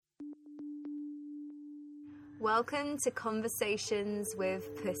Welcome to Conversations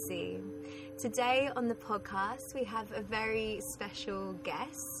with Pussy. Today on the podcast we have a very special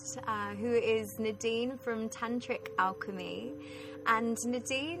guest who is Nadine from Tantric Alchemy. And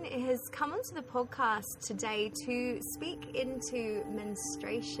Nadine has come onto the podcast today to speak into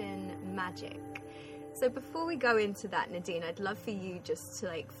menstruation magic. So before we go into that, Nadine, I'd love for you just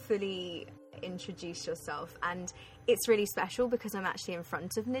to fully introduce yourself. And it's really special because I'm actually in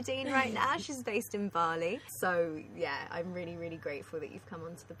front of Nadine right now. She's based in Bali. So yeah, I'm really, really grateful that you've come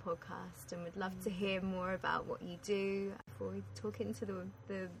onto the podcast and would love to hear more about what you do before we talk into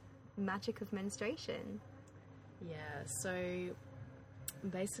the magic of menstruation. Yeah, so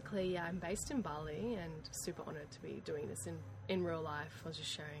basically, I'm based in Bali and super honoured to be doing this in real life. I was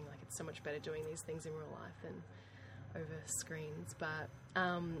just sharing, it's so much better doing these things in real life than over screens. But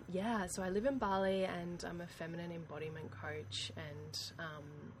so I live in Bali and I'm a feminine embodiment coach and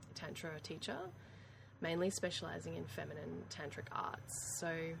Tantra teacher, mainly specialising in feminine tantric arts.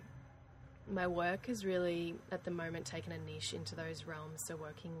 So my work has really, at the moment, taken a niche into those realms. So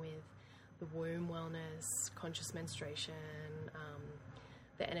working with the womb wellness, conscious menstruation,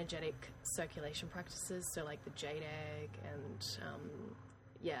 the energetic circulation practices, so like the jade egg and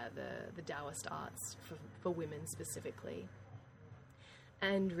the Taoist arts for women specifically.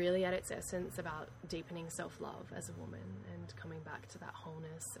 And really at its essence about deepening self-love as a woman and coming back to that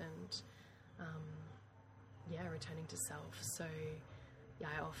wholeness and returning to self. So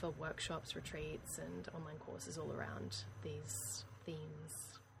I offer workshops, retreats and online courses all around these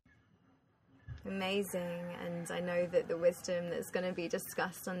themes. Amazing. And I know that the wisdom that's going to be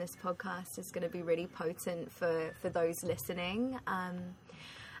discussed on this podcast is going to be really potent for those listening.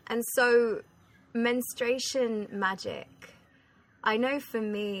 And so menstruation magic, I know for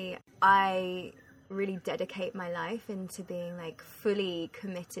me, I really dedicate my life into being fully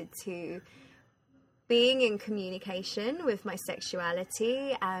committed to being in communication with my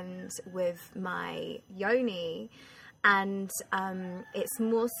sexuality and with my yoni. And it's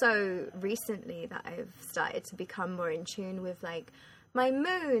more so recently that I've started to become more in tune with my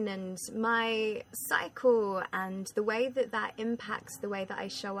moon and my cycle and the way that impacts the way that I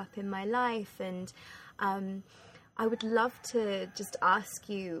show up in my life. And I would love to just ask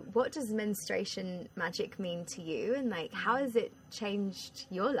you, what does menstruation magic mean to you? And how has it changed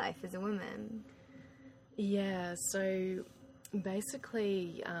your life as a woman? Yeah, so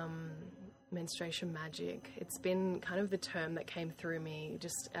basically menstruation magic, it's been kind of the term that came through me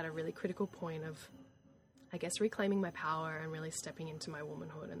just at a really critical point of, I guess, reclaiming my power and really stepping into my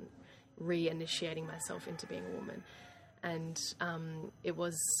womanhood and reinitiating myself into being a woman. And it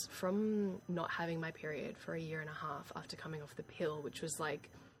was from not having my period for 1.5 years after coming off the pill, which was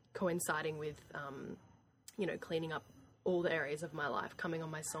coinciding with, cleaning up all the areas of my life, coming on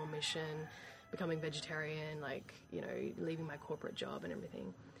my soul mission, becoming vegetarian, leaving my corporate job and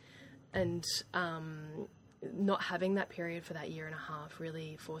everything. And not having that period for that 1.5 years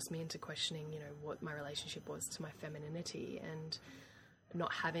really forced me into questioning, what my relationship was to my femininity, and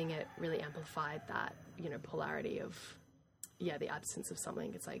not having it really amplified that, polarity of, the absence of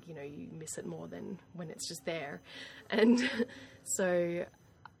something. It's you miss it more than when it's just there. And so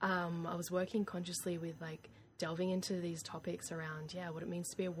I was working consciously with delving into these topics around, what it means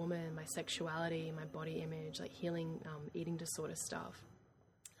to be a woman, my sexuality, my body image, healing, eating disorder stuff.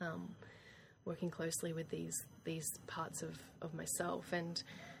 Working closely with these parts of myself,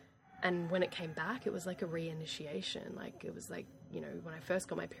 and when it came back, it was a reinitiation. It was when I first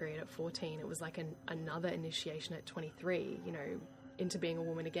got my period at 14, it was another initiation at 23, into being a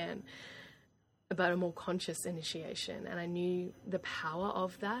woman again, but a more conscious initiation. And I knew the power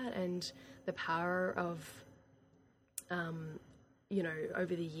of that and the power of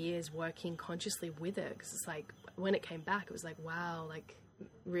over the years working consciously with it, because it's when it came back, it was wow,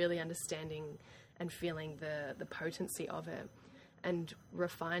 really understanding and feeling the potency of it and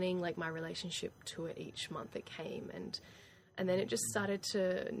refining my relationship to it each month it came. And then it just started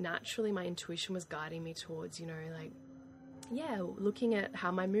to naturally, my intuition was guiding me towards, looking at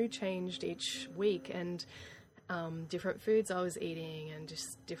how my mood changed each week and different foods I was eating and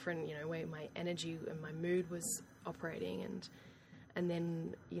just different, way my energy and my mood was operating. And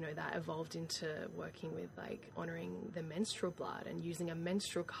then, that evolved into working with honoring the menstrual blood and using a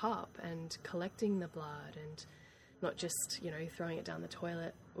menstrual cup and collecting the blood and not just, throwing it down the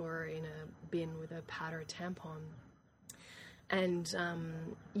toilet or in a bin with a pad or a tampon. And,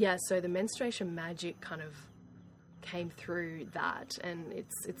 so the menstruation magic kind of came through that. And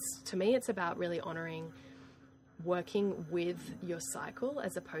it's to me, it's about really honoring working with your cycle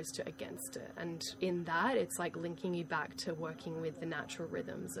as opposed to against it. And in that, it's like linking you back to working with the natural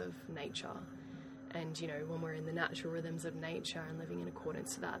rhythms of nature And, you know, when we're in the natural rhythms of nature and living in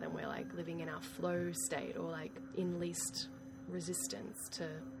accordance to that, then we're like living in our flow state, or like in least resistance to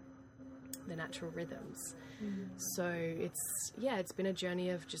the natural rhythms. So it's been a journey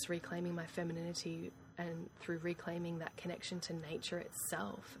of just reclaiming my femininity, and through reclaiming that connection to nature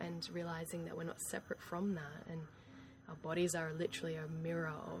itself, and realizing that we're not separate from that, and our bodies are literally a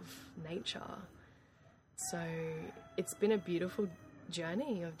mirror of nature. So it's been a beautiful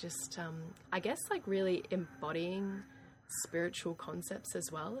journey of just, I guess, like really embodying spiritual concepts as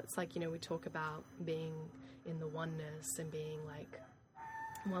well. It's like, you know, we talk about being in the oneness and being like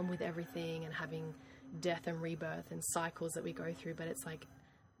one with everything, and having death and rebirth and cycles that we go through, but it's like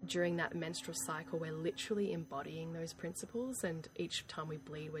during that menstrual cycle we're literally embodying those principles, and each time we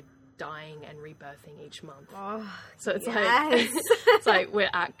bleed we're dying and rebirthing each month. So it's like it's like we're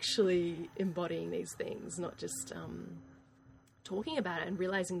actually embodying these things, not just talking about it, and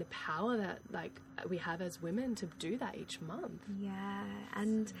realizing the power that like we have as women to do that each month.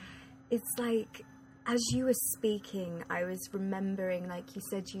 And it's like, as you were speaking, I was remembering, like you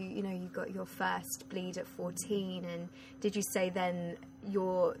said, you know, you got your first bleed at 14, and did you say then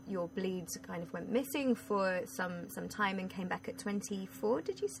your bleed kind of went missing for some time and came back at 24,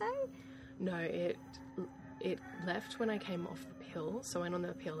 did you say? No, it left when I came off the pill. So I went on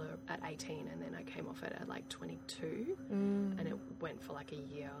the pill at 18, and then I came off it at like 22, and it went for like a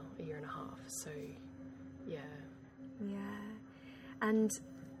year and a half. So yeah. And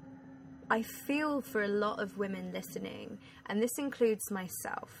I feel for a lot of women listening, and this includes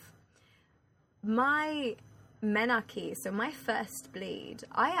myself, my menarche, so my first bleed,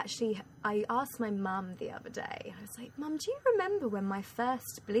 I asked my mum the other day, I was like, Mum, do you remember when my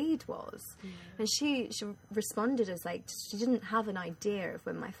first bleed was? And she responded as like, she didn't have an idea of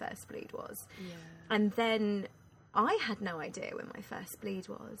when my first bleed was. And then I had no idea when my first bleed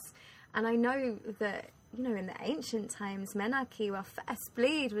was. And I know that, you know, in the ancient times, menarche, our first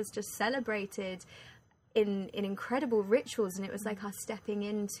bleed was just celebrated in incredible rituals, and it was like us stepping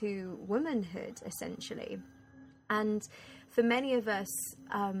into womanhood, essentially. And for many of us,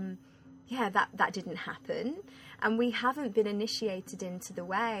 that didn't happen, and we haven't been initiated into the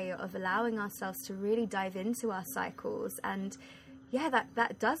way of allowing ourselves to really dive into our cycles. And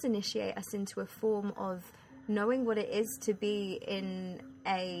that does initiate us into a form of knowing what it is to be in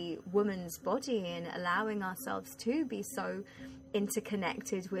a woman's body, and allowing ourselves to be so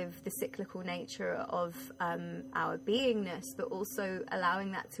interconnected with the cyclical nature of our beingness, but also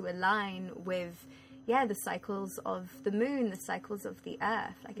allowing that to align with the cycles of the moon, the cycles of the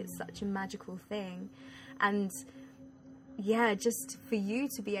earth. Like, it's such a magical thing. And just for you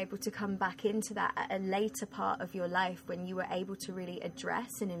to be able to come back into that at a later part of your life, when you were able to really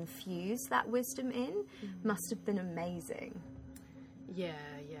address and infuse that wisdom in, must have been amazing. Yeah,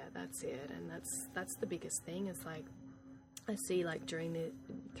 that's it. And that's the biggest thing. It's like, I see, like,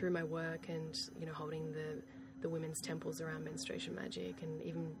 through my work, and, you know, holding the women's temples around menstruation magic, and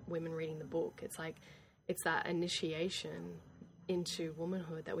even women reading the book, it's like, it's that initiation into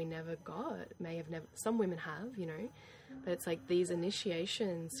womanhood that we never got. Some women have, you know, but it's like these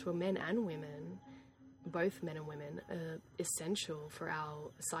initiations for men and women, both men and women, are essential for our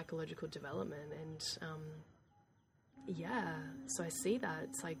psychological development. And so I see that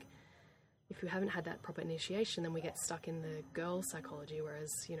it's like, if you haven't had that proper initiation, then we get stuck in the girl psychology, whereas,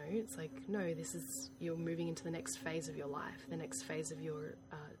 you know, it's like, no, you're moving into the next phase of your life, the next phase of your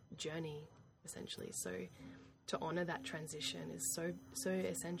journey, essentially. So to honor that transition is so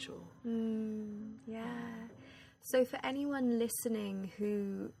essential. So for anyone listening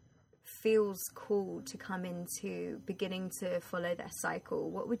who feels called to come into beginning to follow their cycle,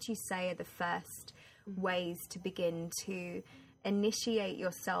 what would you say are the first ways to begin to initiate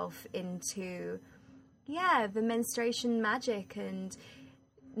yourself into the menstruation magic, and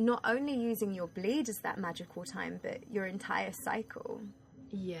not only using your bleed as that magical time, but your entire cycle?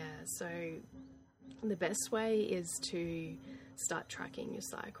 So the best way is to start tracking your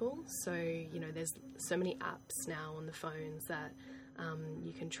cycle. So, you know, there's so many apps now on the phones that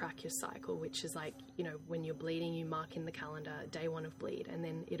you can track your cycle, which is like, you know, when you're bleeding, you mark in the calendar day 1 of bleed, and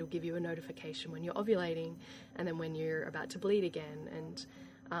then it'll give you a notification when you're ovulating, and then when you're about to bleed again.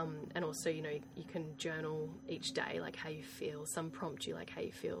 And also, you know, you can journal each day, like how you feel. Some prompt you like how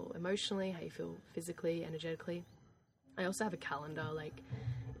you feel emotionally, how you feel physically, energetically. I also have a calendar, like,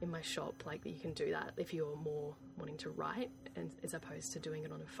 in my shop, like, that you can do that if you're more wanting to write, and as opposed to doing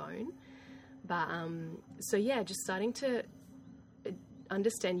it on a phone. But just starting to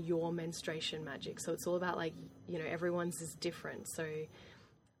understand your menstruation magic. So it's all about, like, you know, everyone's is different. So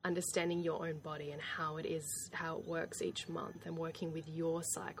understanding your own body and how it works each month, and working with your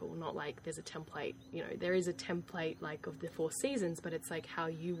cycle. Not like there's a template, you know, there is a template like of the 4 seasons, but it's like how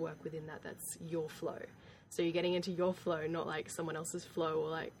you work within that's your flow. So you're getting into your flow, not like someone else's flow, or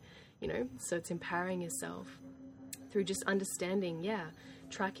like, you know, so it's empowering yourself through just understanding,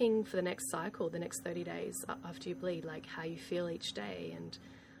 tracking for the next cycle, the next 30 days after you bleed, like how you feel each day, and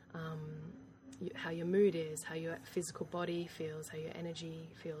how your mood is, how your physical body feels, how your energy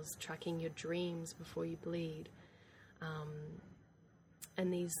feels, tracking your dreams before you bleed.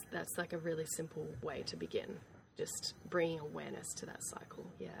 And that's like a really simple way to begin, just bringing awareness to that cycle.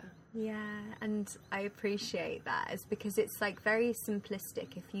 Yeah, and I appreciate that. It's because it's like very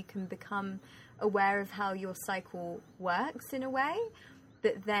simplistic. If you can become aware of how your cycle works in a way,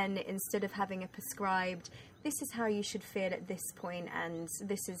 that then instead of having a prescribed, this is how you should feel at this point, and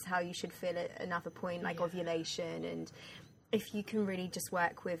this is how you should feel at another point, like ovulation. And if you can really just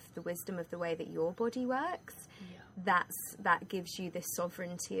work with the wisdom of the way that your body works, that gives you this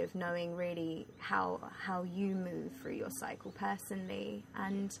sovereignty of knowing really how you move through your cycle personally.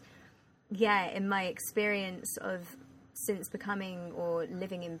 And in my experience of since becoming or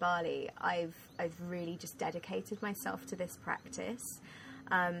living in Bali, I've really just dedicated myself to this practice,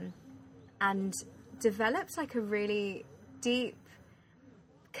 and developed like a really deep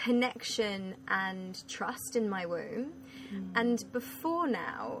connection and trust in my womb. And before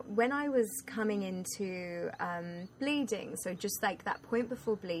now, when I was coming into bleeding, so just like that point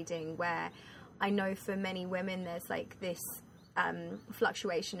before bleeding, where I know for many women there's like this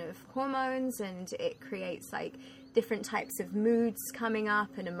fluctuation of hormones, and it creates like different types of moods coming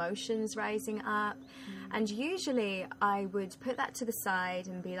up and emotions rising up. And usually I would put that to the side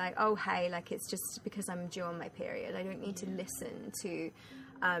and be like, oh, hey, like it's just because I'm due on my period. I don't need to listen to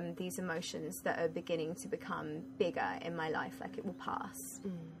these emotions that are beginning to become bigger in my life, like it will pass.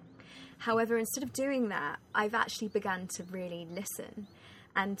 However, instead of doing that, I've actually begun to really listen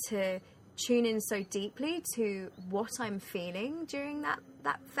and to tune in so deeply to what I'm feeling during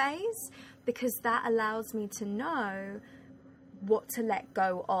that phase, because that allows me to know what to let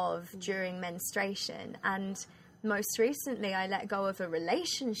go of during menstruation. And most recently, I let go of a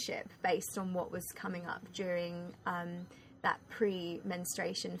relationship based on what was coming up during that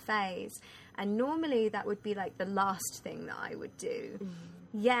pre-menstruation phase. And normally that would be like the last thing that I would do.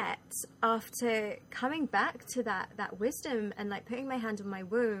 Yet, after coming back to that wisdom and like putting my hand on my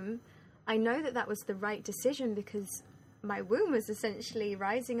womb, I know that was the right decision, because my womb was essentially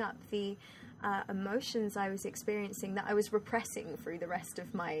rising up the emotions I was experiencing that I was repressing through the rest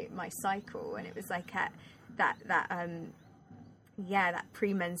of my cycle. And it was like at that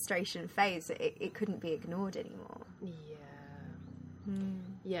pre-menstruation phase, it couldn't be ignored anymore.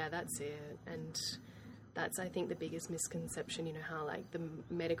 Yeah, that's it. And that's, I think, the biggest misconception, you know, how like the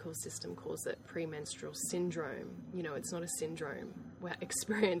medical system calls it premenstrual syndrome. You know, it's not a syndrome we're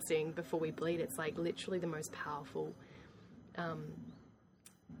experiencing before we bleed. It's like literally the most powerful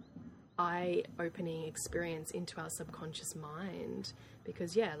eye-opening experience into our subconscious mind,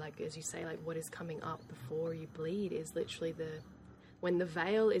 because like as you say, like what is coming up before you bleed is literally when the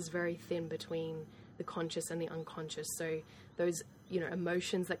veil is very thin between the conscious and the unconscious. So those, you know,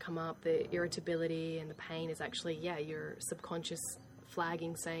 emotions that come up, the irritability and the pain, is actually your subconscious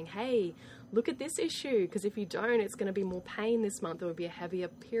flagging, saying, hey, look at this issue, because if you don't, it's going to be more pain this month, there will be a heavier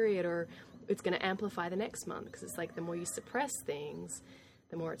period, or it's going to amplify the next month, because it's like the more you suppress things,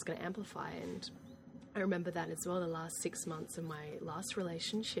 the more it's going to amplify. And I remember that as well. The last 6 months of my last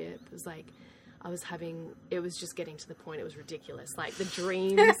relationship, it was like it was just getting to the point, it was ridiculous. Like the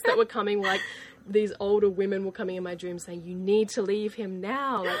dreams that were coming were like these older women were coming in my dreams saying, you need to leave him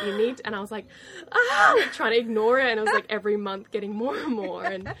now. Like you need to, and I was like, like trying to ignore it. And it was like every month getting more and more,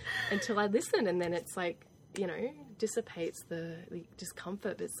 and until I listened. And then it's like, you know, dissipates the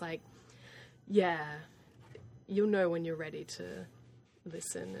discomfort. But it's like, you'll know when you're ready to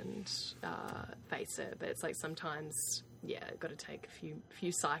listen and face it. But it's like sometimes got to take a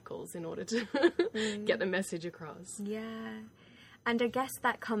few cycles in order to get the message across. And I guess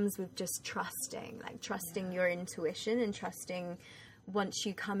that comes with just trusting your intuition, and trusting once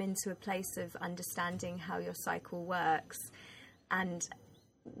you come into a place of understanding how your cycle works and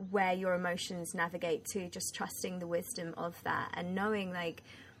where your emotions navigate to, just trusting the wisdom of that, and knowing like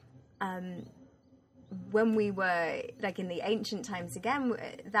when we were like in the ancient times, again,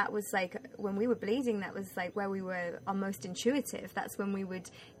 that was like when we were bleeding, that was like where we were our most intuitive. That's when we would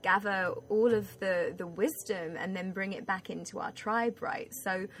gather all of the wisdom and then bring it back into our tribe, right?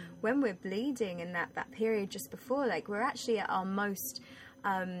 So when we're bleeding in that period just before, like we're actually at our most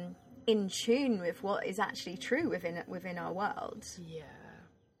in tune with what is actually true within our world.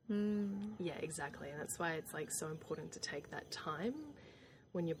 Yeah, exactly. And that's why it's like so important to take that time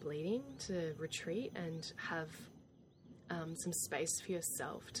when you're bleeding to retreat and have some space for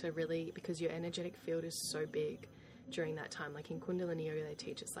yourself to really, because your energetic field is so big during that time. Like in Kundalini Yoga, they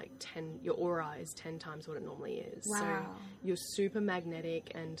teach it's like your aura is 10 times what it normally is. Wow. So you're super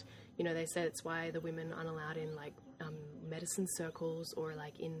magnetic, and you know, they say it's why the women aren't allowed in like medicine circles or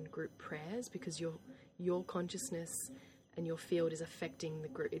like in group prayers, because your consciousness and your field is affecting the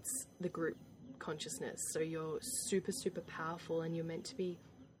group. It's the group consciousness. So you're super, super powerful, and you're meant to be,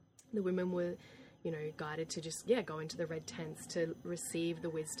 the women were, you know, guided to just, go into the red tents to receive the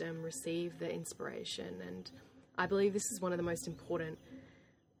wisdom, receive the inspiration. And I believe this is one of the most important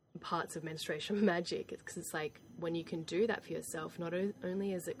parts of menstruation magic, because it's like when you can do that for yourself, not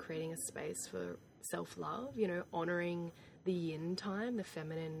only is it creating a space for self-love, you know, honoring the yin time, the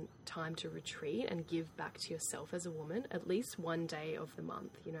feminine time to retreat and give back to yourself as a woman, at least one day of the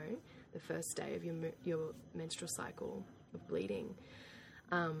month, you know, the first day of your menstrual cycle of bleeding.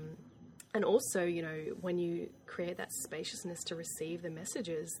 And also, you know, when you create that spaciousness to receive the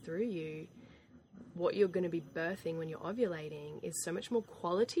messages through you, what you're going to be birthing when you're ovulating is so much more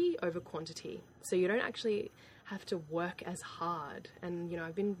quality over quantity. So you don't actually have to work as hard. And, you know,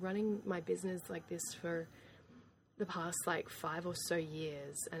 I've been running my business like this for the past like 5 or so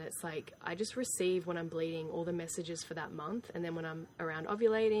years. And it's like, I just receive when I'm bleeding all the messages for that month. And then when I'm around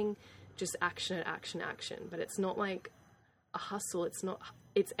ovulating, just action. But it's not like a hustle.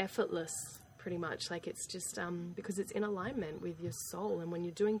 It's effortless pretty much. Like it's just, because it's in alignment with your soul. And when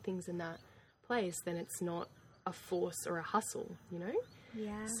you're doing things in that place, then it's not a force or a hustle, you know?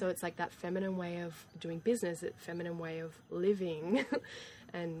 Yeah. So it's like that feminine way of doing business, that feminine way of living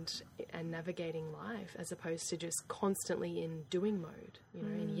and navigating life, as opposed to just constantly in doing mode, you know,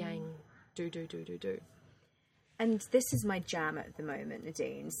 in yang, do. And this is my jam at the moment,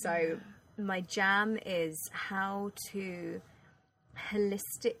 Nadine. So my jam is how to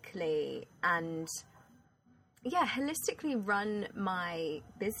holistically run my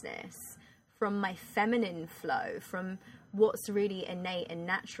business from my feminine flow, from what's really innate and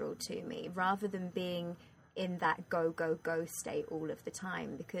natural to me, rather than being in that go state all of the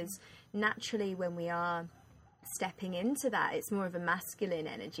time. Because naturally when we are stepping into that, it's more of a masculine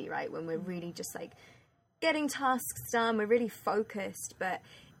energy, right? When we're really just like getting tasks done, we're really focused. But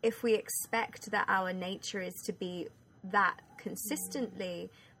if we expect that our nature is to be that consistently,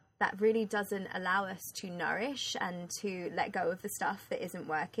 that really doesn't allow us to nourish and to let go of the stuff that isn't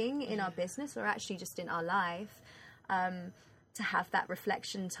working in our business, or actually just in our life, to have that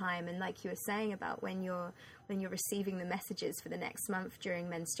reflection time. And like you were saying about when you're receiving the messages for the next month during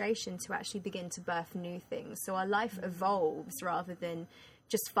menstruation, to actually begin to birth new things. So our life evolves rather than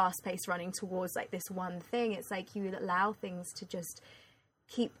just fast-paced running towards like this one thing. It's like you allow things to just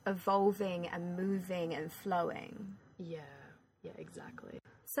keep evolving and moving and flowing. Yeah, exactly.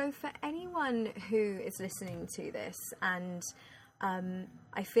 So for anyone who is listening to this, and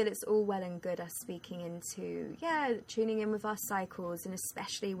I feel it's all well and good us speaking into, tuning in with our cycles, and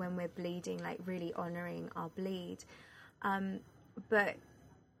especially when we're bleeding, like really honouring our bleed. But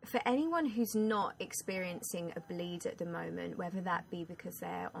for anyone who's not experiencing a bleed at the moment, whether that be because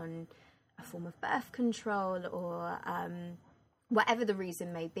they're on a form of birth control or whatever the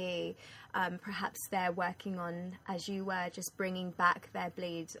reason may be, perhaps they're working on, as you were, just bringing back their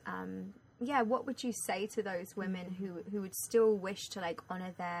bleed. What would you say to those women who would still wish to like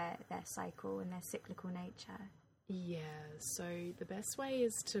honour their cycle and their cyclical nature? Yeah, so the best way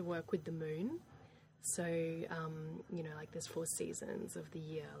is to work with the moon. So, you know, like there's 4 seasons of the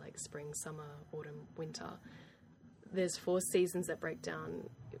year, like spring, summer, autumn, winter. There's 4 seasons that break down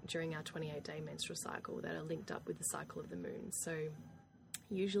during our 28-day menstrual cycle that are linked up with the cycle of the moon. So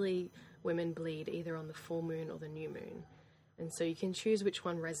usually women bleed either on the full moon or the new moon. And so you can choose which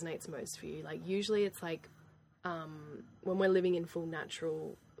one resonates most for you. Like usually it's like when we're living in full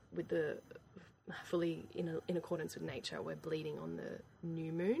natural, with the fully in accordance with nature, we're bleeding on the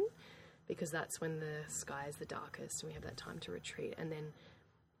new moon, because that's when the sky is the darkest and we have that time to retreat. And then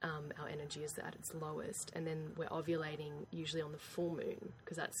our energy is at its lowest, and then we're ovulating usually on the full moon,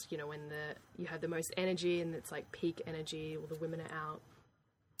 because that's, you know, when you have the most energy and it's like peak energy. All the women are out,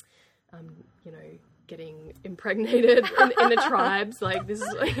 you know, getting impregnated in the tribes. Like this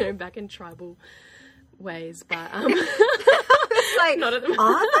is, you know, back in tribal ways, but it's like, not at the moment.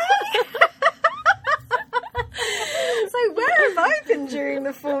 Are they? It's like, where have I been during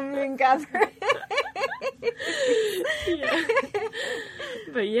the full moon gathering?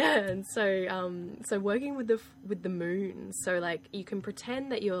 But and so working with the moon, so like you can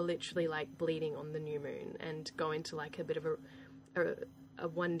pretend that you're literally like bleeding on the new moon and go into like a bit of a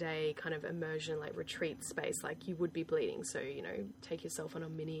 1-day kind of immersion, like retreat space, like you would be bleeding. So, you know, take yourself on a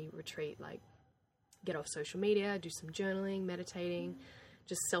mini retreat, like get off social media, do some journaling, meditating,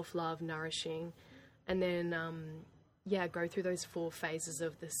 just self-love, nourishing. And then, go through those 4 phases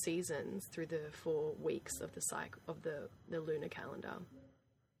of the seasons through the 4 weeks of the cycle of the lunar calendar.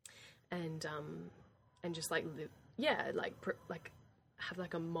 And just like live, have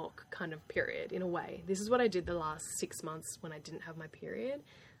like a mock kind of period in a way. This is what I did the last 6 months when I didn't have my period.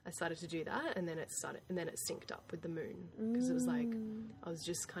 I started to do that, and then it synced up with the moon, because it was like I was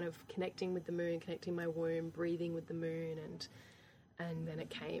just kind of connecting with the moon, connecting my womb, breathing with the moon, and then it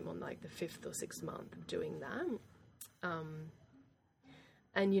came on like the 5th or 6th month of doing that.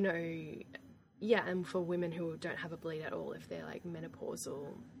 And you know, and for women who don't have a bleed at all, if they're like menopausal,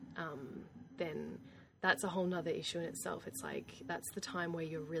 then that's a whole nother issue in itself. It's like, that's the time where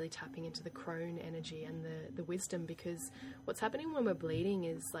you're really tapping into the crone energy and the wisdom, because what's happening when we're bleeding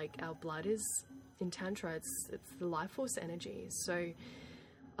is like our blood is in Tantra, it's the life force energy. So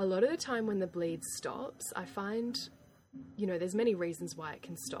a lot of the time when the bleed stops, I find, you know, there's many reasons why it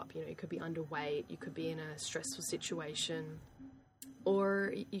can stop. You know, you could be underweight, you could be in a stressful situation,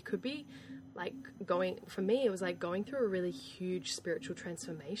 or you could be like for me, it was like going through a really huge spiritual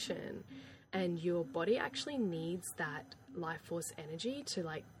transformation. And your body actually needs that life force energy to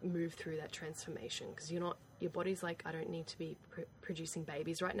like move through that transformation, because your body's like, I don't need to be producing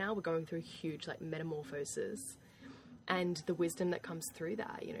babies right now. We're going through huge like metamorphosis, and the wisdom that comes through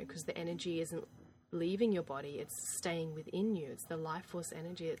that, you know, because the energy isn't leaving your body, it's staying within you. It's the life force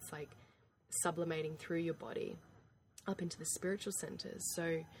energy. It's like sublimating through your body up into the spiritual centers.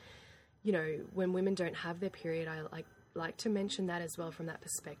 So, you know, when women don't have their period, I like to mention that as well from that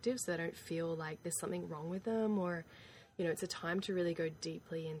perspective, so they don't feel like there's something wrong with them, or, you know, it's a time to really go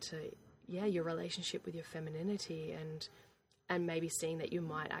deeply into your relationship with your femininity, and maybe seeing that you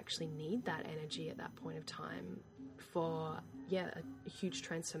might actually need that energy at that point of time for a huge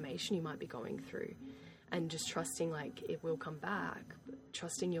transformation you might be going through, and just trusting like it will come back,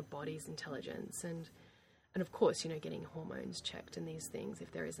 trusting your body's intelligence, and of course, you know, getting hormones checked and these things if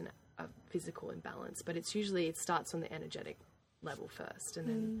there isn't a physical imbalance. But it's usually, it starts on the energetic level first and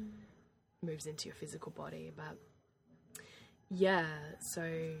then moves into your physical body. But yeah, so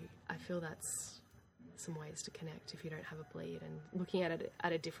I feel that's some ways to connect if you don't have a bleed, and looking at it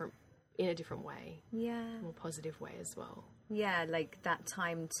in a different way. Yeah. A more positive way as well. Yeah, like that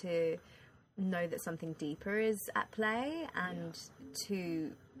time to know that something deeper is at play, and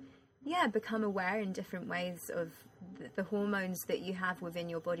to become aware in different ways of the hormones that you have within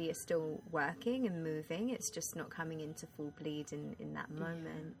your body are still working and moving. It's just not coming into full bleed in that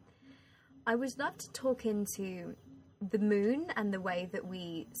moment. I would love to talk into the moon and the way that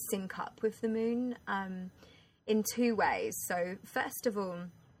we sync up with the moon in 2 ways. So first of all,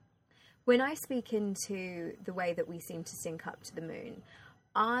 when I speak into the way that we seem to sync up to the moon,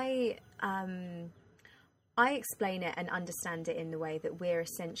 I explain it and understand it in the way that we're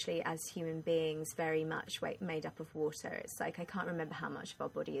essentially, as human beings, very much made up of water. It's like, I can't remember how much of our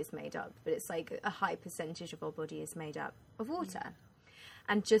body is made up, but it's like a high percentage of our body is made up of water.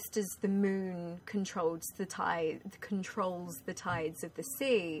 And just as the moon controls the tides of the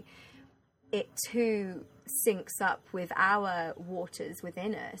sea, it too syncs up with our waters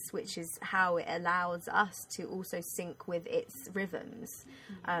within us, which is how it allows us to also sync with its rhythms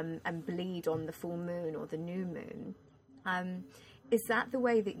and bleed on the full moon or the new moon. Is that the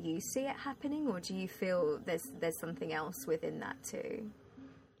way that you see it happening, or do you feel there's something else within that too?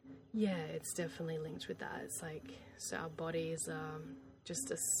 Yeah, it's definitely linked with that. It's like, so our body is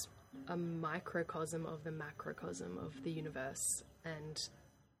just a microcosm of the macrocosm of the universe and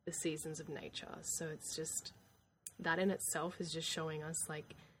the seasons of nature. So it's just, that in itself is just showing us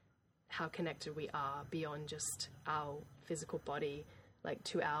like how connected we are beyond just our physical body, like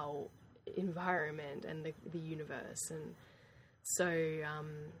to our environment and the universe. And so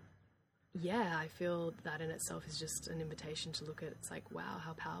I feel that in itself is just an invitation to look at, it's like, wow,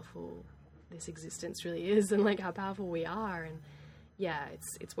 how powerful this existence really is, and like how powerful we are. And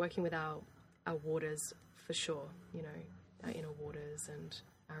it's working with our waters for sure, you know, our inner waters and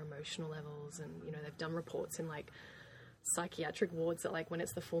our emotional levels. And, you know, they've done reports in like psychiatric wards that like when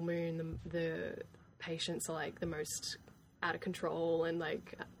it's the full moon, the patients are like the most out of control, and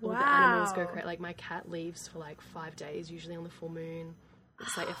like all the animals go crazy. Like my cat leaves for like 5 days usually on the full moon.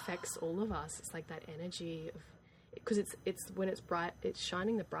 It's like affects all of us. It's like that energy of, because it's when it's bright, it's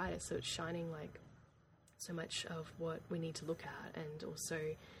shining the brightest, so it's shining like so much of what we need to look at. And also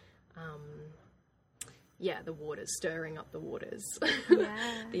the waters, stirring up the waters,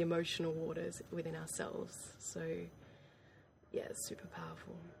 the emotional waters within ourselves. So yeah, it's super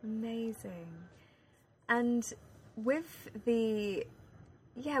powerful. Amazing. And with the,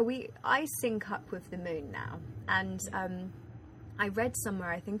 I sync up with the moon now. And I read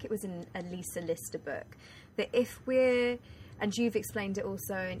somewhere, I think it was in a Lisa Lister book, that if we're, and you've explained it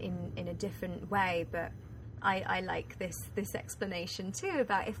also in a different way, but I like this explanation too,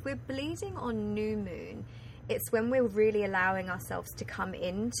 about if we're bleeding on new moon, it's when we're really allowing ourselves to come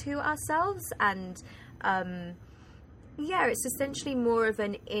into ourselves, and it's essentially more of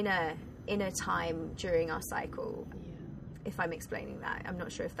an inner time during our cycle. If I'm explaining that, I'm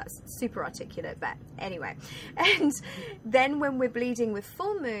not sure if that's super articulate, but anyway. And then when we're bleeding with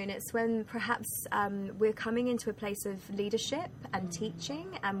full moon, it's when perhaps we're coming into a place of leadership and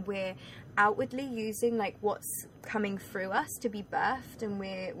teaching, and we're outwardly using like what's coming through us to be birthed, and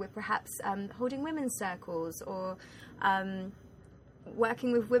we're perhaps holding women's circles, or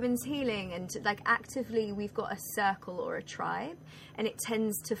working with women's healing, and like actively we've got a circle or a tribe, and it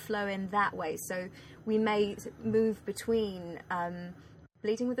tends to flow in that way. So we may move between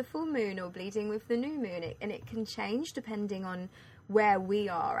bleeding with the full moon or bleeding with the new moon, and it can change depending on where we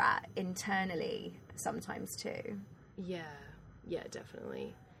are at internally sometimes too. Yeah,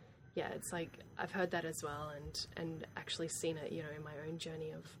 definitely. Yeah, it's like I've heard that as well, and actually seen it, you know, in my own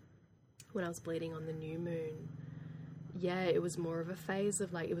journey of when I was bleeding on the new moon. Yeah, it was more of a phase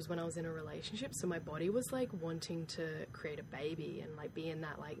of like, it was when I was in a relationship, so my body was like wanting to create a baby and like be in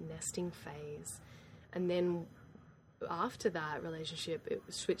that like nesting phase. And then after that relationship, it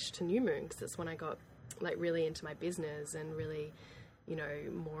switched to new moon, because that's when I got like really into my business and really, you know,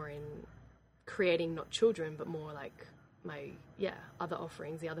 more in creating not children, but more like my other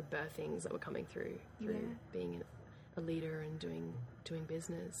offerings, the other birthings that were coming through being a leader and doing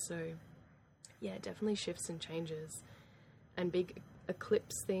business. So yeah, it definitely shifts and changes. And big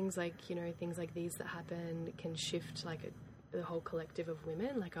eclipse things, like, you know, things like these that happen can shift like the whole collective of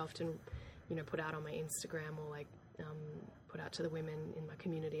women. Like I often, you know, put out on my Instagram, or like put out to the women in my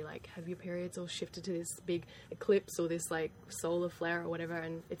community, like, have your periods all shifted to this big eclipse or this like solar flare or whatever?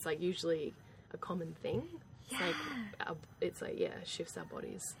 And it's like usually a common thing. It's like it shifts our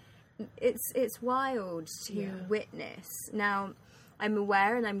bodies. It's wild to witness. Now, I'm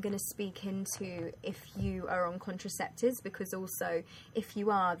aware, and I'm going to speak into if you are on contraceptives, because also if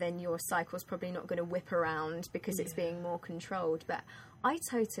you are, then your cycle's probably not going to whip around because it's being more controlled. But I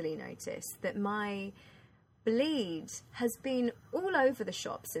totally noticed that my bleed has been all over the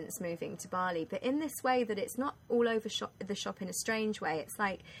shop since moving to Bali, but in this way that it's not all over the shop in a strange way. It's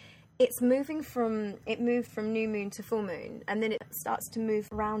like it moved from new moon to full moon, and then it starts to move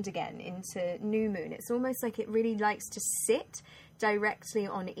around again into new moon. It's almost like it really likes to sit directly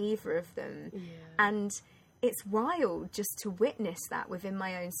on either of them. And it's wild just to witness that within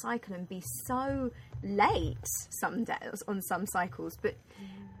my own cycle and be so late some days on some cycles, but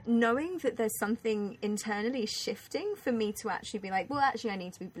knowing that there's something internally shifting for me to actually be like, well, actually I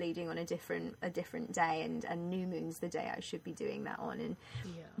need to be bleeding on a different day, and new moon's the day I should be doing that on, and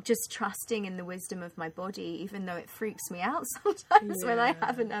just trusting in the wisdom of my body, even though it freaks me out sometimes when I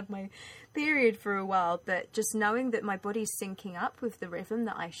haven't had my period for a while, but just knowing that my body's syncing up with the rhythm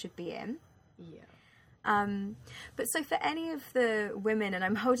that I should be in. But so for any of the women, and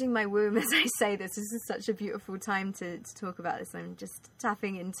I'm holding my womb as I say this is such a beautiful time to talk about this. I'm just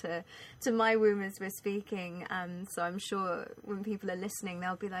tapping into my womb as we're speaking. So I'm sure when people are listening,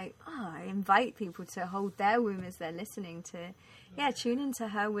 they'll be like, I invite people to hold their womb as they're listening to, tune into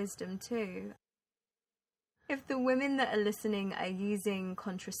her wisdom too. If the women that are listening are using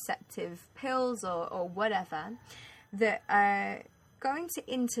contraceptive pills or whatever that are going to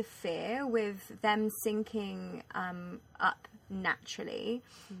interfere with them syncing up naturally,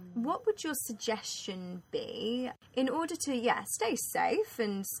 what would your suggestion be in order to stay safe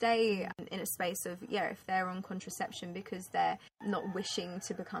and stay in a space of if they're on contraception because they're not wishing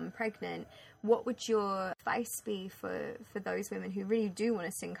to become pregnant, what would your advice be for those women who really do want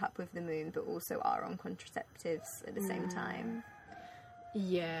to sync up with the moon but also are on contraceptives at the same time?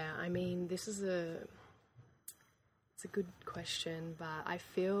 I mean, it's a good question, but I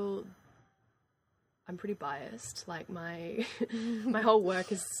feel I'm pretty biased. Like my whole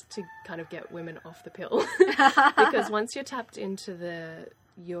work is to kind of get women off the pill because once you're tapped into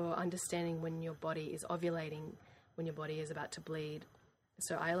your understanding when your body is ovulating, when your body is about to bleed.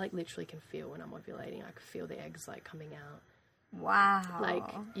 So I like literally can feel when I'm ovulating. I can feel the eggs like coming out. Wow. Like,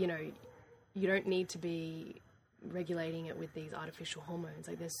 you know, you don't need to be regulating it with these artificial hormones.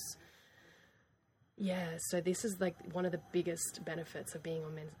 Like this. So this is like one of the biggest benefits of being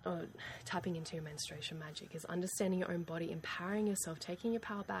tapping into your menstruation magic is understanding your own body, empowering yourself, taking your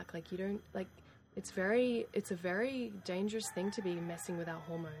power back. Like you don't, like it's a very dangerous thing to be messing with our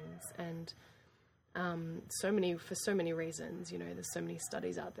hormones, and for so many reasons. You know, there's so many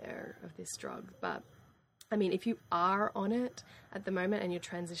studies out there of this drug. But I mean, if you are on it at the moment and you're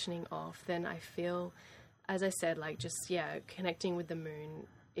transitioning off, then I feel, as I said, like just connecting with the moon.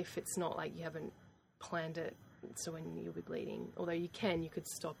 If it's not like you haven't planned it, so when you'll be bleeding, although you could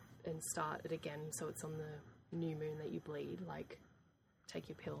stop and start it again, so it's on the new moon that you bleed, like take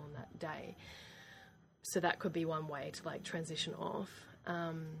your pill on that day. So that could be one way to like transition off.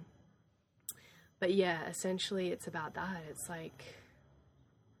 But yeah, essentially it's about that. It's like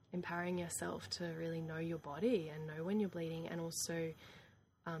empowering yourself to really know your body and know when you're bleeding, and also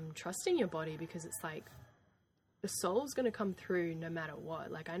trusting your body, because it's like the soul's going to come through no matter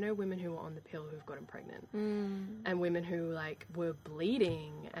what. Like I know women who were on the pill who've gotten pregnant, and women who like were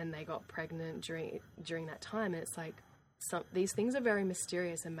bleeding and they got pregnant during that time. And it's like these things are very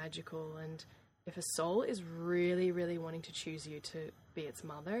mysterious and magical, and if a soul is really, really wanting to choose you to be its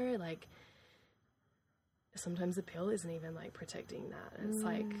mother, like sometimes the pill isn't even like protecting that. And it's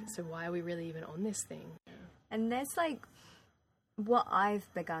like, so why are we really even on this thing? And there's like what I've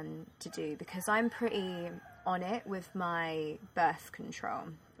begun to do, because I'm pretty on it with my birth control,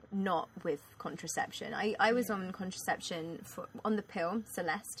 not with contraception. I was on contraception on the pill,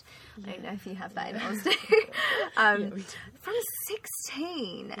 Celeste. I don't know if you have that in Oz too. From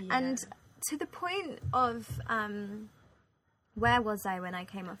 16. And to the point of, where was I when I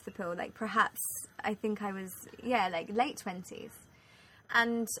came off the pill? Like perhaps, I think I was, like late 20s.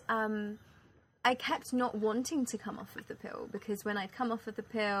 And I kept not wanting to come off of the pill, because when I'd come off of the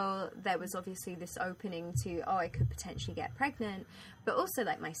pill, there was obviously this opening to, I could potentially get pregnant, but also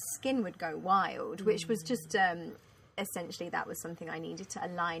like my skin would go wild, which was just, essentially that was something I needed to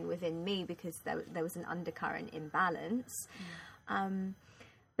align within me, because there was an undercurrent imbalance.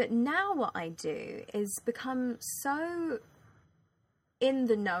 But now what I do is become so in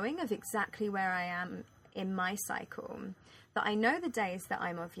the knowing of exactly where I am in my cycle, that I know the days that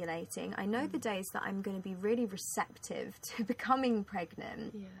I'm ovulating, I know the days that I'm going to be really receptive to becoming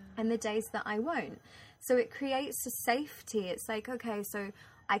pregnant, and the days that I won't. So it creates a safety. It's like, okay, so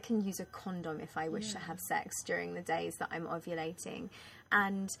I can use a condom if I wish to have sex during the days that I'm ovulating.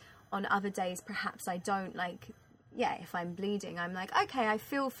 And on other days, perhaps I don't, like, if I'm bleeding, I'm like, okay, I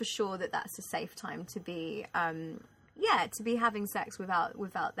feel for sure that that's a safe time to be, to be having sex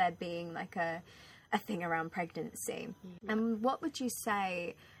without there being like a thing around pregnancy. And what would you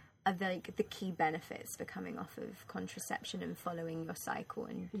say are the key benefits for coming off of contraception and following your cycle?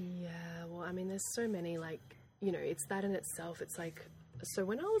 And well, I mean, there's so many, like, you know, it's that in itself. It's like, so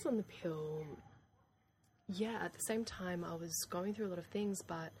when I was on the pill, at the same time I was going through a lot of things,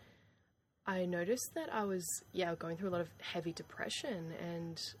 but I noticed that I was going through a lot of heavy depression.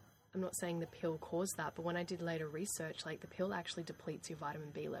 And I'm not saying the pill caused that, but when I did later research, like the pill actually depletes your vitamin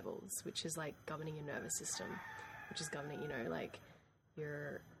B levels, which is like governing your nervous system, which is governing, you know, like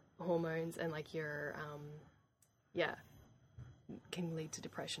your hormones, and like your, can lead to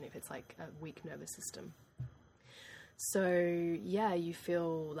depression if it's like a weak nervous system. So you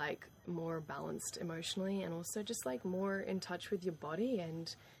feel like more balanced emotionally, and also just like more in touch with your body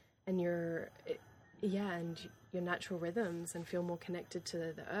and your natural rhythms, and feel more connected to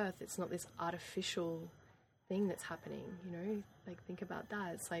the earth. It's not this artificial thing that's happening, you know, like think about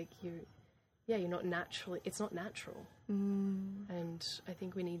that. It's like you're not naturally, it's not natural. And I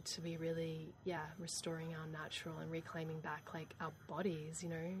think we need to be really, restoring our natural and reclaiming back like our bodies, you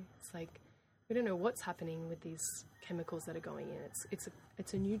know. It's like, we don't know what's happening with these chemicals that are going in.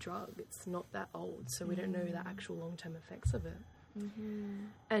 It's a new drug. It's not that old. So we don't know the actual long-term effects of it.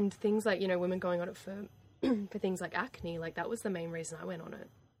 And things like, you know, women going on it for things like acne, like that was the main reason I went on it.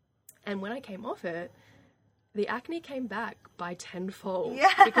 And when I came off it, the acne came back by tenfold,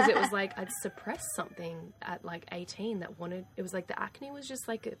 because it was like I'd suppressed something at like 18 it was like the acne was just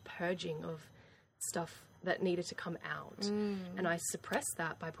like a purging of stuff that needed to come out. And I suppressed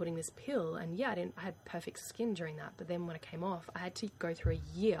that by putting this pill, and I had perfect skin during that. But then when I came off, I had to go through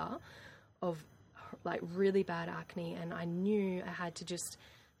a year of like really bad acne, and I knew I had to just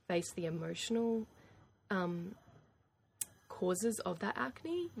face the emotional causes of that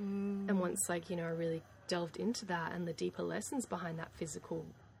acne. And once, like, you know, I really delved into that and the deeper lessons behind that physical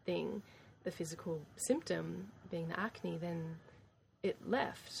thing, the physical symptom being the acne, then it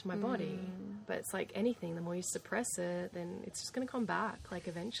left my body. But it's like anything, the more you suppress it, then it's just going to come back, like,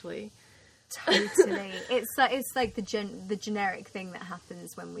 eventually. Totally. It's like the generic thing that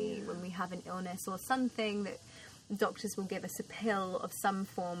happens when we have an illness or something that doctors will give us a pill of some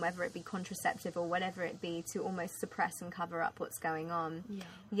form, whether it be contraceptive or whatever it be, to almost suppress and cover up what's going on. Yeah.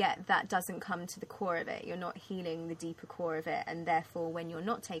 Yet that doesn't come to the core of it. You're not healing the deeper core of it, and therefore when you're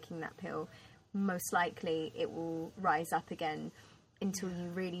not taking that pill, most likely it will rise up again until you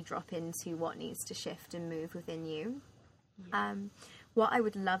really drop into what needs to shift and move within you. Yeah. What I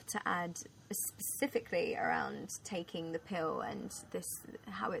would love to add specifically around taking the pill and this,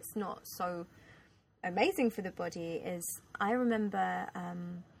 how it's not so amazing for the body, is I remember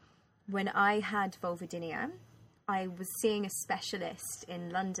when I had vulvodynia, I was seeing a specialist in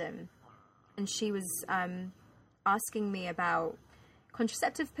London, and she was asking me about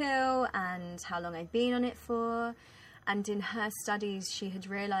contraceptive pill and how long I'd been on it for. And in her studies, she had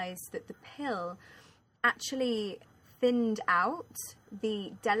realised that the pill actually thinned out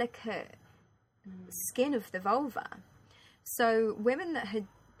the delicate skin of the vulva. So women that had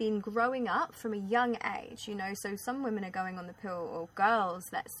been growing up from a young age, you know, so some women are going on the pill, or girls,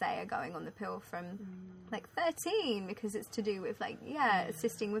 let's say, are going on the pill from like 13 because it's to do with like,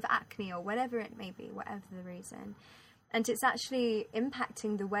 assisting with acne or whatever it may be, whatever the reason. And it's actually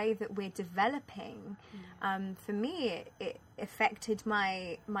impacting the way that we're developing. For me, it affected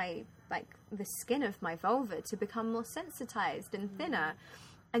my like the skin of my vulva to become more sensitized and thinner.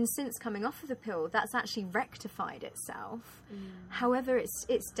 And since coming off of the pill, that's actually rectified itself. However,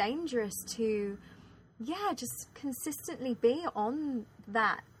 it's dangerous to, just consistently be on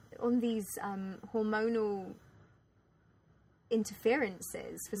these hormonal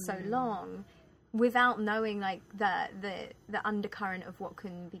interferences for so long, without knowing like the undercurrent of what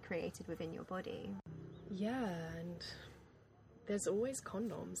can be created within your body. Yeah, and there's always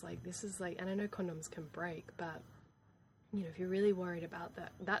condoms. Like, this is like, and I know condoms can break, but you know, if you're really worried about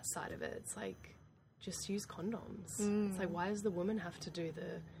that side of it, it's like, just use condoms. It's like, why does the woman have to do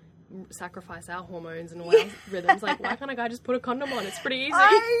the sacrifice our hormones and all our rhythms? Like, why can't a guy just put a condom on? It's pretty easy.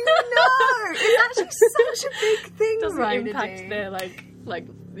 I know! It's actually such a big thing. Doesn't right, impact Nadine? their like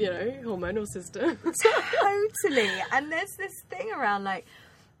you know, hormonal system. Totally. And there's this thing around like,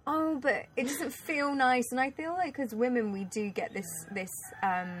 oh, but it doesn't feel nice. And I feel like as women we do get this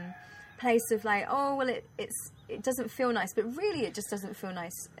place of like, oh well, it doesn't feel nice, but really it just doesn't feel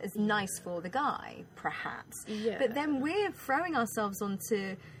nice for the guy, perhaps. Yeah. But then we're throwing ourselves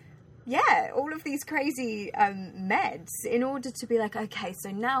onto all of these crazy meds in order to be like, okay, so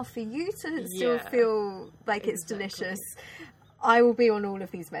now for you to still feel like it's delicious, I will be on all of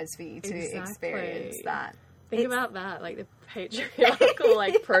these meds for you to experience that. Think about that, like the patriarchal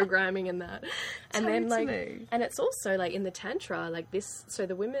like programming and that. And then like, and it's also like in the Tantra, like this, so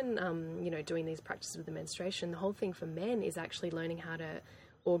the women, you know, doing these practices with the menstruation, the whole thing for men is actually learning how to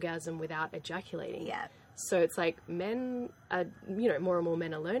orgasm without ejaculating. Yeah. So it's like men are, you know, more and more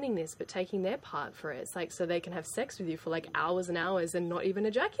men are learning this, but taking their part for it. It's like, so they can have sex with you for like hours and hours and not even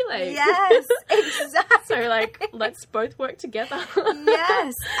ejaculate. Yes, exactly. So like, let's both work together.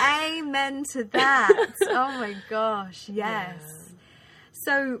 Yes, amen to that. Oh my gosh, yes. Yeah.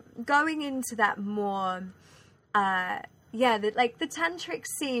 So going into that more, the tantric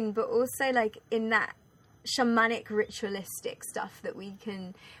scene, but also like in that shamanic ritualistic stuff that we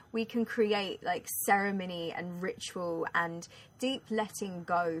can create, like ceremony and ritual and deep letting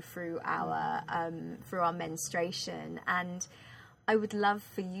go through our menstruation. And I would love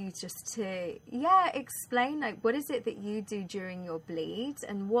for you just to explain like what is it that you do during your bleed,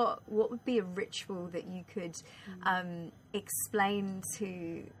 and what would be a ritual that you could explain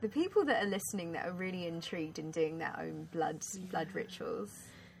to the people that are listening that are really intrigued in doing their own blood rituals.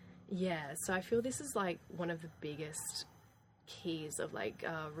 Yeah, so I feel this is like one of the biggest keys of like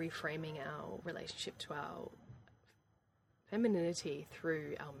reframing our relationship to our femininity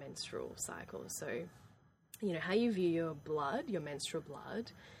through our menstrual cycle. So, you know, how you view your blood, your menstrual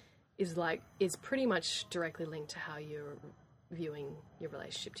blood, is pretty much directly linked to how you're viewing your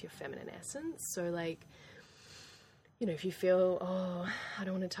relationship to your feminine essence. So like, you know, if you feel, oh, I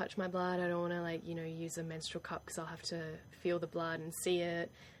don't want to touch my blood, I don't want to like, you know, use a menstrual cup because I'll have to feel the blood and see it.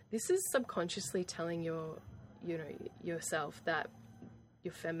 This is subconsciously telling yourself that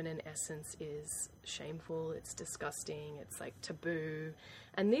your feminine essence is shameful, it's disgusting, it's like taboo.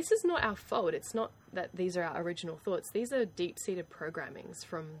 And this is not our fault. It's not that these are our original thoughts. These are deep-seated programmings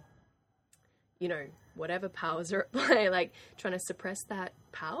from, you know, whatever powers are at play, like trying to suppress that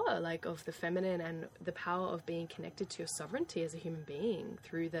power, like of the feminine and the power of being connected to your sovereignty as a human being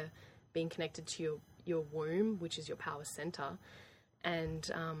through the being connected to your womb, which is your power center, and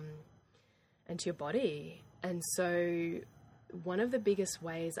to your body. And so one of the biggest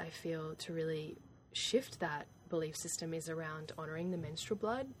ways I feel to really shift that belief system is around honouring the menstrual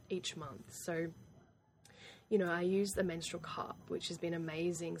blood each month. So, you know, I use the menstrual cup, which has been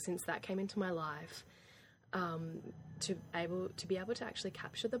amazing since that came into my life, to be able to actually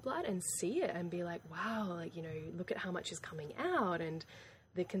capture the blood and see it and be like, wow, like, you know, look at how much is coming out, and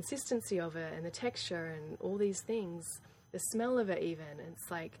the consistency of it and the texture and all these things, the smell of it even. It's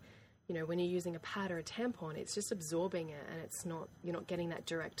like, you know, when you're using a pad or a tampon, it's just absorbing it, and you're not getting that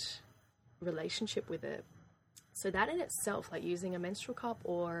direct relationship with it. So that in itself, like using a menstrual cup,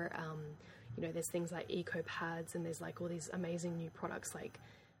 or, you know, there's things like eco pads, and there's like all these amazing new products like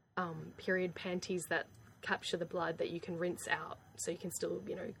period panties that capture the blood that you can rinse out, so you can still,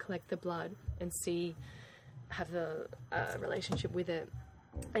 you know, collect the blood and have the relationship with it,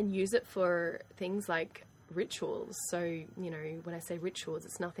 and use it for things like rituals. So, you know, when I say rituals,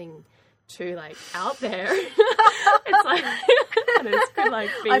 it's nothing too like out there. It's like, and it could like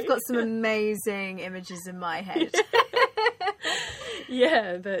be. I've got some amazing images in my head.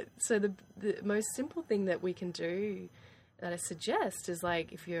 Yeah, but so the most simple thing that we can do, that I suggest, is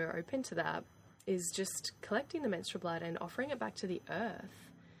like, if you're open to that, is just collecting the menstrual blood and offering it back to the earth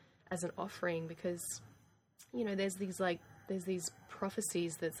as an offering, because, you know, there's these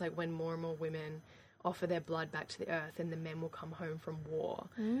prophecies that's like, when more and more women offer their blood back to the earth, and the men will come home from war,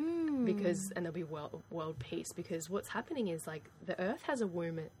 and there'll be world peace, because what's happening is, like, the earth has a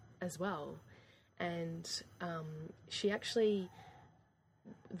womb as well, and our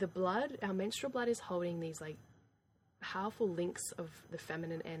menstrual blood is holding these like powerful links of the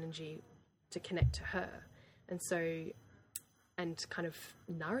feminine energy to connect to her, and kind of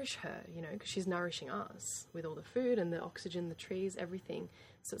nourish her, you know, because she's nourishing us with all the food and the oxygen, the trees, everything.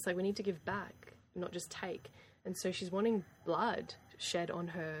 So it's like, we need to give back, not just take. And so she's wanting blood shed on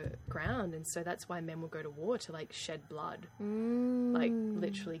her ground, and so that's why men will go to war, to like shed blood, like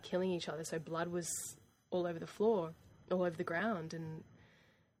literally killing each other. So blood was all over the floor, all over the ground, and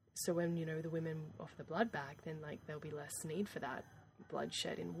so when, you know, the women offer the blood back, then like there'll be less need for that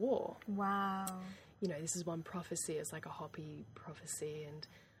bloodshed in war. Wow. You know, this is one prophecy. It's like a Hopi prophecy, and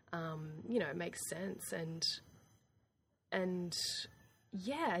you know, it makes sense, and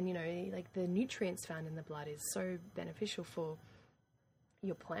yeah, and you know, like the nutrients found in the blood is so beneficial for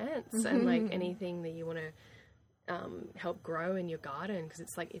your plants and like anything that you want to help grow in your garden, because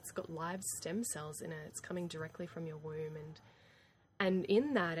it's like, it's got live stem cells in it. It's coming directly from your womb, and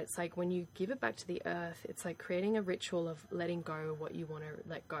in that, it's like, when you give it back to the earth, it's like creating a ritual of letting go what you want to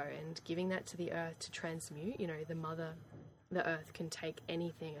let go, and giving that to the earth to transmute. You know, the earth can take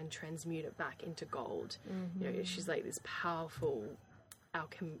anything and transmute it back into gold. You know, she's like this powerful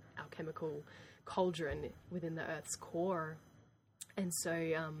alchemical cauldron within the earth's core. And so,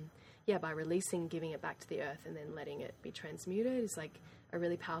 yeah, by releasing, giving it back to the earth, and then letting it be transmuted is like a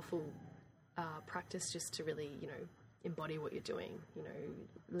really powerful practice, just to really, you know, embody what you're doing, you know,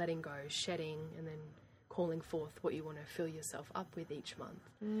 letting go, shedding, and then calling forth what you want to fill yourself up with each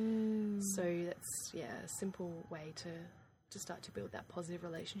month. So that's, yeah, a simple way to start to build that positive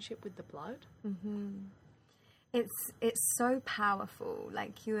relationship with the blood. It's so powerful,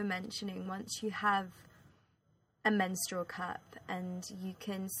 like you were mentioning. Once you have a menstrual cup and you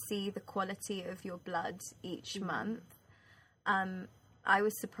can see the quality of your blood each month, I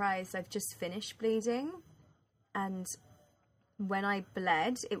was surprised. I've just finished bleeding, and when I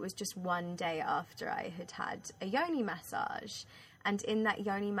bled, it was just one day after I had had a yoni massage. And in that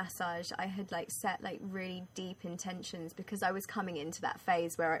yoni massage, I had like set like really deep intentions, because I was coming into that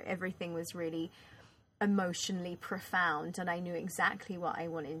phase where everything was really emotionally profound, and I knew exactly what I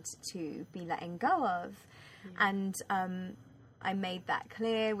wanted to be letting go of. And I made that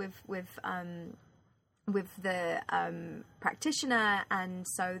clear with the practitioner, and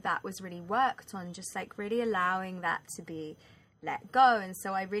so that was really worked on, just like really allowing that to be let go. And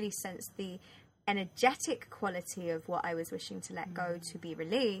so I really sensed the energetic quality of what I was wishing to let go to be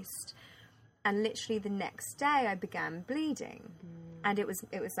released, and literally the next day I began bleeding, and it was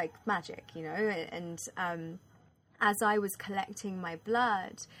like magic, you know. And as I was collecting my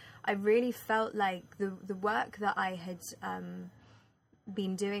blood, I really felt like the work that I had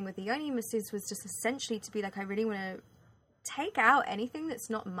been doing with the yoni massages was just essentially to be like, I really want to take out anything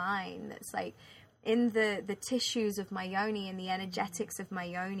that's not mine, that's like in the tissues of my yoni and the energetics of my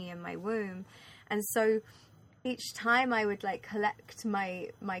yoni and my womb. And so each time I would like collect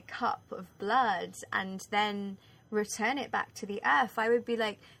my cup of blood and then return it back to the earth, I would be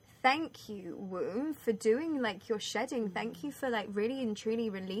like, thank you, womb, for doing like your shedding. Thank you for like really and truly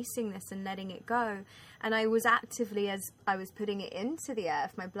releasing this and letting it go. And I was actively, as I was putting it into the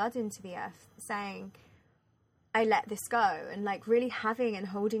earth, my blood into the earth, saying, I let this go, and like really having and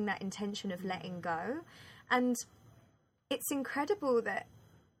holding that intention of letting go. And it's incredible that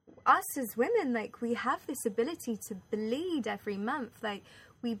us as women, like, we have this ability to bleed every month. Like,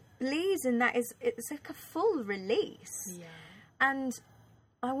 we bleed, and it's like a full release. Yeah. And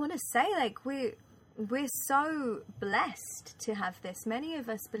I want to say, like, we're so blessed to have this. Many of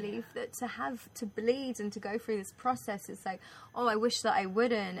us believe that to bleed and to go through this process, it's like, oh, I wish that I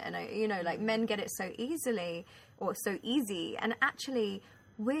wouldn't. And like, men get it so easily, or so easy. And actually,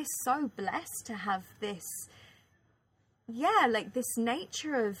 we're so blessed to have this, like, this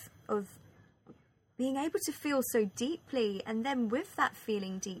nature of being able to feel so deeply, and then with that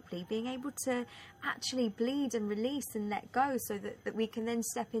feeling deeply, being able to actually bleed and release and let go, so that we can then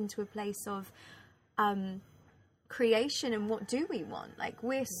step into a place of creation. And what do we want? Like,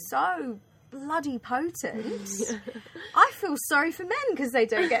 we're so bloody potent. I feel sorry for men because they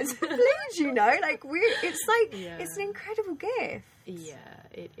don't get to bleed, like, it's an incredible gift. Yeah,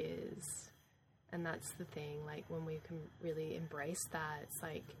 it is. And that's the thing, like, when we can really embrace that, it's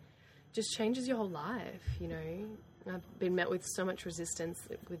like, just changes your whole life. I've been met with so much resistance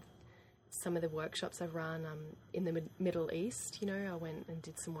with some of the workshops I've run in the Middle East. I went and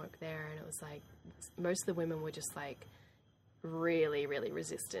did some work there, and it was like most of the women were just like really, really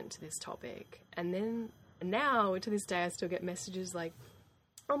resistant to this topic. And then now to this day I still get messages like,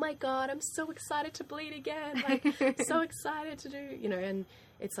 oh my God, I'm so excited to bleed again, like so excited to do, and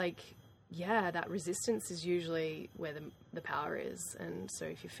it's like, yeah, that resistance is usually where the power is. And so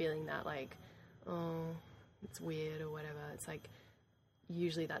if you're feeling that, like, oh, it's weird or whatever, it's like,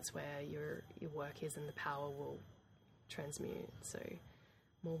 usually that's where your work is, and the power will transmute. So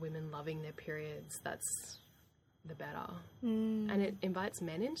more women loving their periods, that's the better. And it invites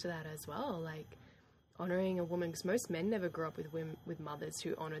men into that as well, like honouring a woman, because most men never grew up with mothers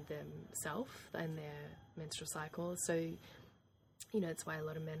who honoured themselves and their menstrual cycle. So, it's why a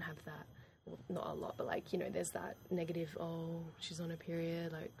lot of men have that. Well, not a lot, but like, there's that negative, oh, she's on a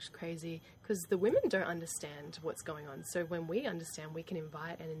period, like, she's crazy, because the women don't understand what's going on. So when we understand, we can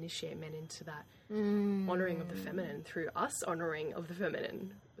invite and initiate men into that honouring of the feminine through us honouring of the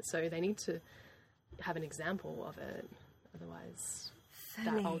feminine. So they need to have an example of it. Otherwise,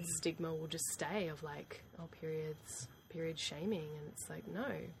 that old stigma will just stay of like, oh, period shaming. And it's like, no.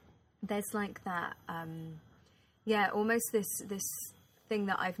 There's like that, almost this thing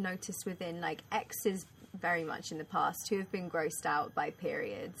that I've noticed within, like, exes very much in the past who have been grossed out by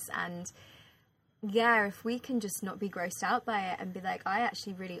periods. And if we can just not be grossed out by it and be like, I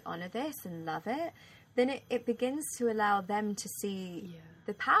actually really honour this and love it, then it begins to allow them to see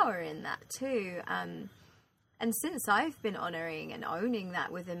the power in that too. And since I've been honouring and owning that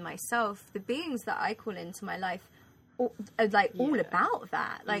within myself, the beings that I call into my life are like all about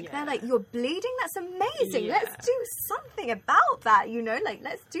that. Like, they're like, you're bleeding? That's amazing. Let's do something about that, like,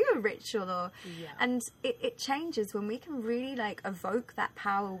 let's do a ritual. And it changes when we can really, like, evoke that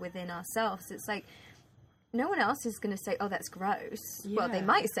power within ourselves. It's like, no one else is going to say, oh, that's gross. Well, they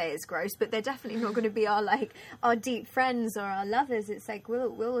might say it's gross, but they're definitely not going to be our deep friends or our lovers. It's like,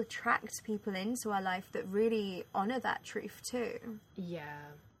 we'll attract people into our life that really honour that truth too.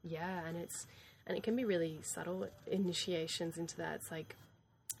 And it can be really subtle initiations into that. It's like,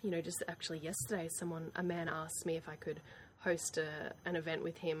 just actually yesterday, a man asked me if I could host an event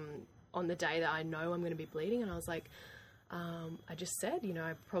with him on the day that I know I'm going to be bleeding. And I was like, I just said,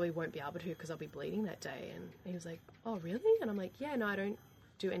 I probably won't be able to because I'll be bleeding that day. And he was like, oh, really? And I'm like, yeah, no, I don't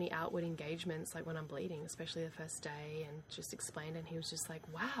do any outward engagements like when I'm bleeding, especially the first day, and just explained. And he was just like,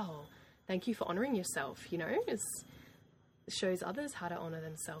 wow, thank you for honouring yourself, It shows others how to honour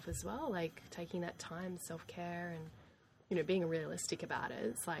themselves as well, like taking that time, self-care, and, being realistic about it.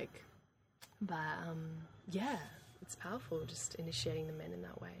 It's like, but, it's powerful just initiating the men in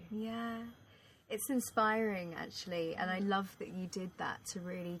that way. Yeah, it's inspiring, actually, and I love that you did that, to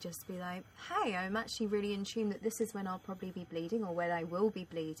really just be like, hey, I'm actually really in tune that this is when I'll probably be bleeding, or when I will be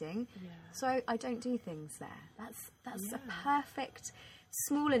bleeding, so I don't do things there. That's a perfect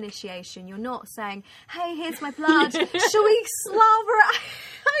small initiation. You're not saying, hey, here's my blood, shall we slobber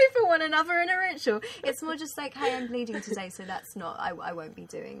over one another in a ritual? It's more just like, hey, I'm bleeding today, so that's not, I won't be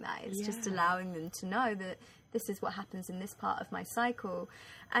doing that. It's just allowing them to know that this is what happens in this part of my cycle.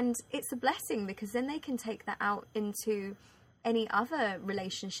 And it's a blessing, because then they can take that out into any other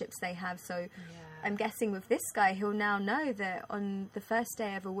relationships they have. So I'm guessing with this guy, he'll now know that on the first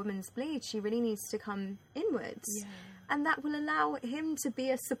day of a woman's bleed, she really needs to come inwards. And that will allow him to be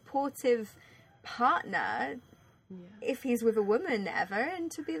a supportive partner if he's with a woman ever,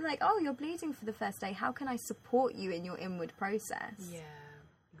 and to be like, oh, you're bleeding for the first day. How can I support you in your inward process? Yeah,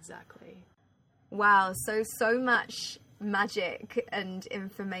 exactly. Wow, so much magic and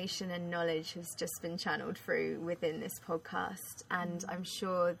information and knowledge has just been channeled through within this podcast, and I'm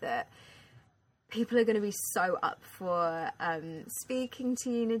sure that people are going to be so up for speaking to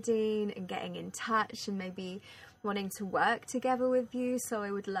you, Nadine, and getting in touch and maybe wanting to work together with you. So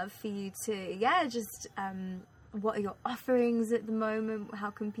I would love for you to, just what are your offerings at the moment?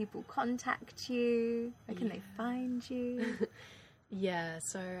 How can people contact you? Where can they find you? Yeah,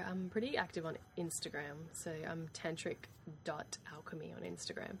 so I'm pretty active on Instagram. So I'm tantric.alchemy on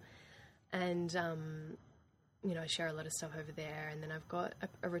Instagram. And, I share a lot of stuff over there. And then I've got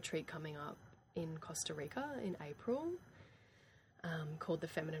a retreat coming up in Costa Rica in April called the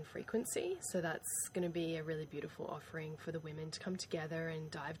Feminine Frequency. So that's going to be a really beautiful offering for the women to come together and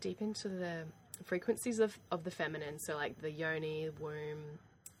dive deep into the frequencies of the feminine. So like the yoni, womb,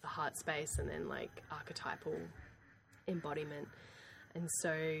 the heart space, and then like archetypal embodiment. And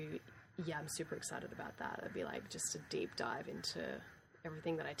so, yeah, I'm super excited about that. It'd be like just a deep dive into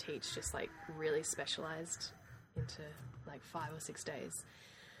everything that I teach, just like really specialized into like 5 or 6 days.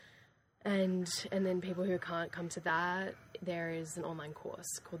 And then people who can't come to that, there is an online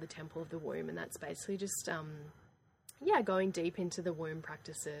course called the Temple of the Womb, and that's basically just, going deep into the womb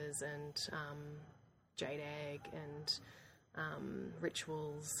practices and jade egg and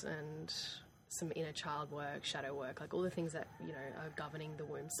rituals and some inner child work, shadow work, like all the things that, are governing the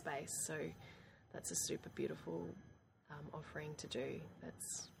womb space. So that's a super beautiful offering to do.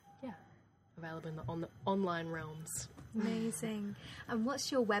 That's, available on the online realms. Amazing. And what's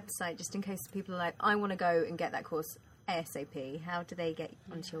your website, just in case people are like, I want to go and get that course ASAP? How do they get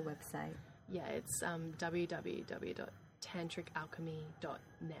onto your website? Yeah, it's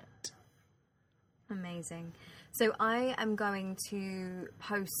www.tantricalchemy.net. Amazing. So I am going to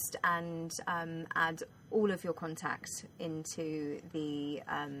post and add all of your contact into the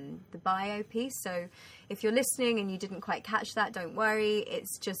bio piece. So if you're listening and you didn't quite catch that, don't worry.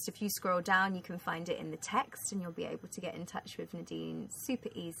 It's just if you scroll down, you can find it in the text and you'll be able to get in touch with Nadine super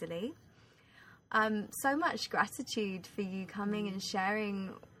easily. So much gratitude for you coming and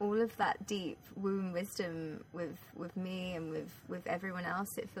sharing all of that deep womb wisdom with me and with everyone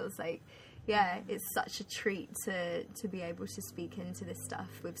else. It feels like, it's such a treat to be able to speak into this stuff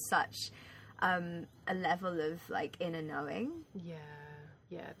with such a level of like inner knowing.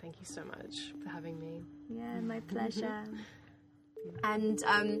 Yeah, thank you so much for having me. Yeah, my pleasure. And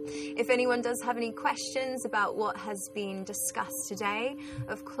if anyone does have any questions about what has been discussed today,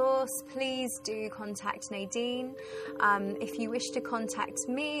 of course, please do contact Nadine. If you wish to contact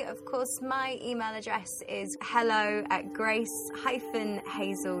me, of course, my email address is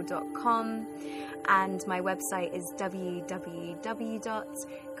hello@grace-hazel.com and my website is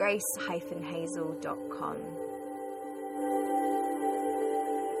www.grace-hazel.com.